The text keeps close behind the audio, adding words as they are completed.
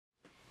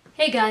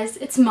Hey guys,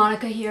 it's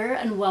Monica here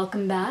and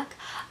welcome back.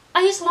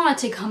 I just wanted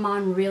to come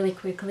on really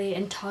quickly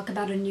and talk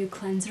about a new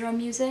cleanser I'm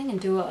using and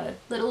do a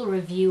little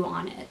review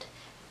on it.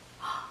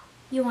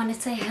 You want to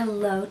say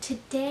hello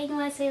today? You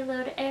want to say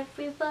hello to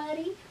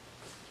everybody?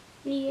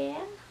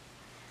 Yeah?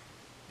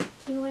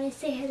 You want to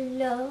say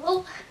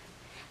hello?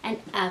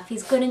 And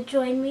Effie's gonna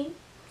join me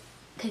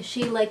because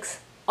she likes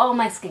all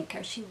my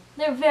skincare.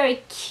 They're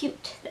very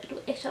cute, that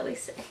way, shall we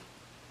say.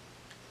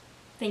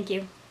 Thank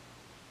you.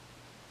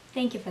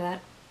 Thank you for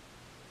that.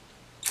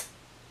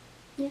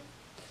 Yeah.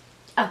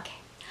 Okay.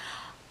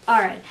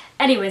 Alright.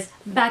 Anyways,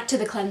 back to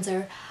the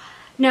cleanser.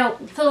 Now,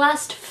 for the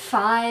last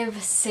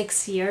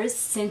 5-6 years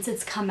since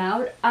it's come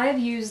out, I've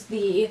used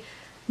the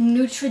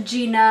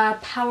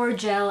Neutrogena Power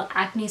Gel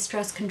Acne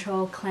Stress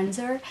Control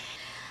Cleanser.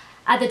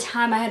 At the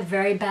time, I had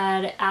very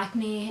bad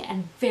acne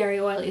and very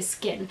oily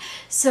skin.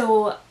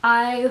 So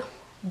I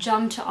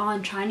jumped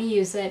on trying to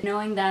use it,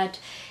 knowing that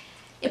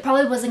it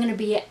probably wasn't going to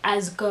be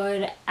as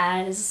good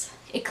as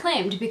it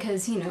claimed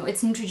because, you know,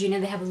 it's Neutrogena,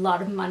 they have a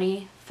lot of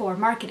money for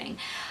marketing.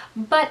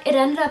 But it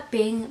ended up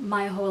being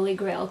my holy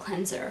grail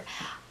cleanser.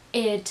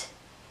 It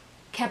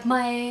kept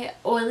my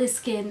oily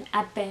skin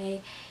at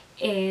bay.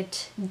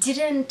 It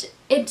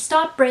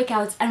stopped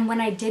breakouts, and when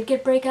I did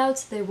get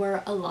breakouts, they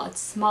were a lot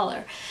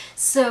smaller.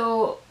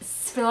 So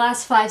for the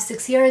last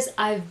 5-6 years,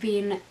 I've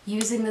been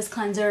using this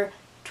cleanser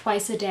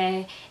twice a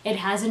day. It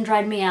hasn't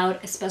dried me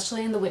out,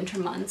 especially in the winter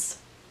months.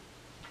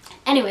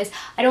 Anyways,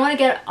 I don't want to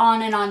get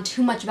on and on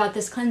too much about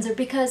this cleanser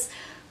because,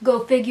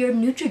 go figure,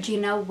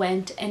 Neutrogena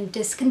went and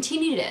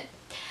discontinued it.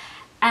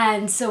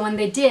 And so when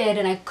they did,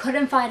 and I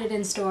couldn't find it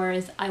in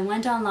stores, I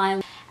went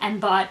online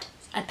and bought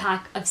a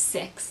pack of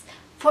 6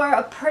 for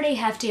a pretty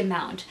hefty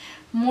amount.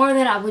 More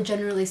than I would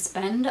generally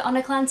spend on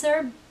a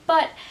cleanser,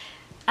 but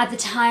at the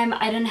time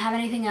I didn't have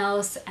anything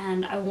else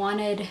and I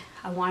wanted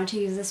to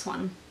use this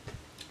one.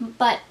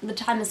 But the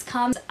time has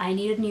come, I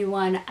need a new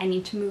one, I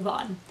need to move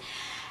on.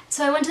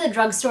 So I went to the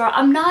drugstore.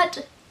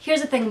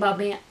 Here's the thing about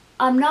me,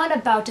 I'm not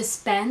about to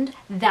spend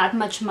that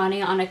much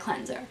money on a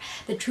cleanser.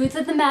 The truth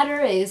of the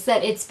matter is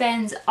that it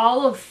spends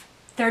all of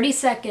 30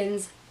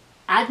 seconds,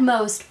 at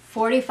most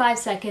 45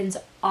 seconds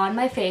on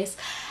my face,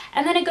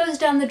 and then it goes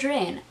down the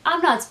drain.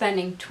 I'm not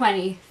spending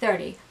 20,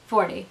 30,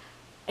 40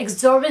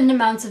 exorbitant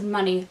amounts of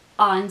money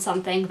on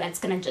something that's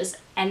gonna just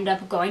end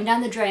up going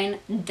down the drain.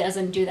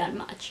 Doesn't do that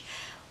much.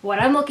 What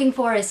I'm looking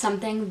for is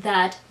something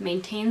that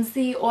maintains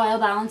the oil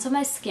balance of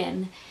my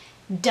skin,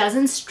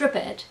 doesn't strip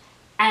it,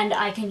 and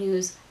I can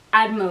use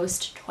at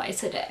most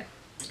twice a day.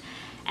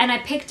 And I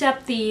picked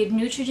up the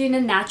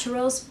Neutrogena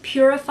Naturals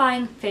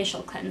Purifying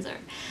Facial Cleanser.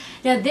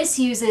 Now this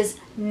uses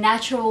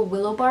natural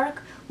willow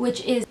bark, which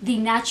is the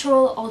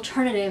natural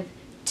alternative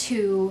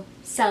to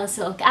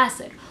salicylic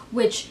acid,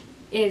 which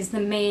is the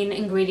main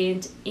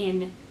ingredient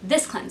in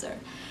this cleanser.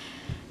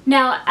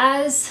 Now,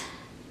 as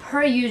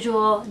per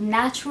usual,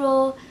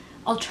 natural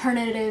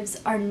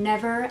alternatives are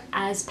never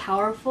as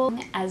powerful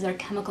as their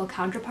chemical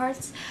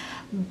counterparts,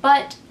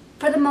 but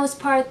for the most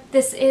part,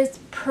 this is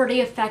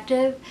pretty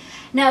effective.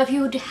 Now, if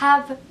you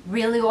have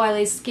really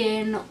oily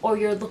skin or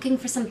you're looking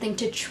for something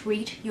to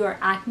treat your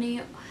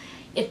acne,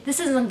 this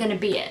isn't going to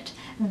be it.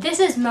 This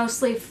is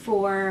mostly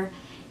for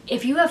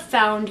if you have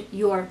found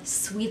your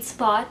sweet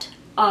spot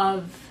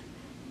of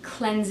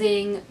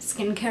cleansing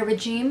skincare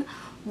regime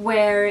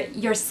where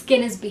your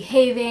skin is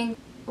behaving,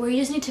 where you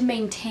just need to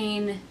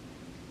maintain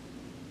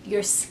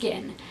your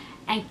skin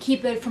and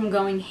keep it from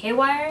going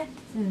haywire.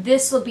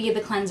 This will be the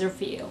cleanser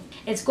for you.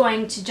 It's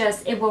going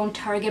to it won't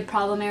target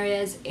problem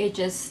areas.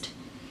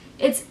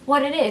 It's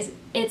what it is.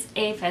 It's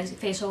a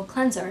facial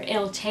cleanser.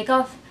 It'll take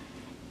off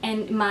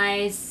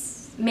my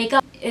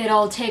makeup.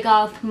 It'll take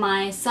off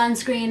my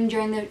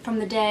sunscreen from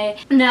the day.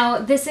 Now,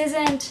 this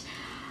isn't,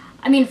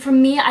 I mean, for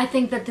me, I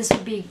think that this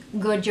would be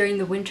good during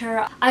the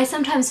winter. I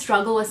sometimes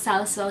struggle with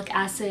salicylic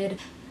acid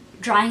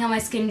drying on my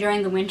skin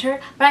during the winter,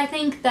 but I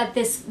think that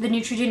the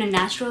Neutrogena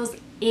Naturals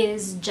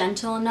is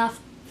gentle enough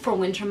for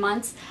winter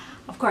months.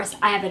 Of course,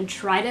 I haven't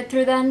tried it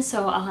through then,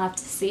 so I'll have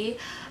to see.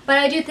 But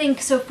I do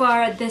think so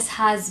far this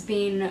has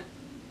been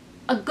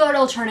a good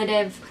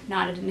alternative,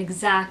 not an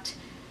exact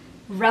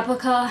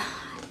replica,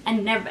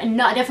 and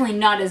definitely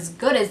not as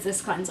good as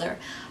this cleanser.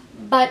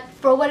 But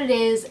for what it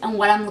is and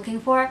what I'm looking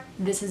for,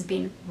 this has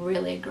been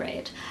really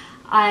great.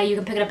 You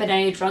can pick it up at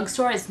any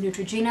drugstore. It's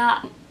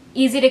Neutrogena.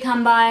 Easy to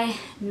come by,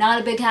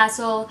 not a big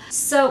hassle.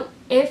 So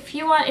if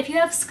you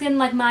have skin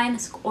like mine,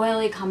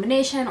 oily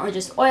combination or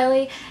just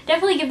oily,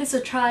 definitely give this a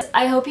try.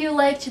 I hope you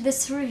liked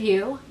this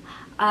review.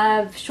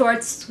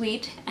 Short,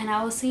 sweet, and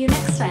I will see you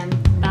next time.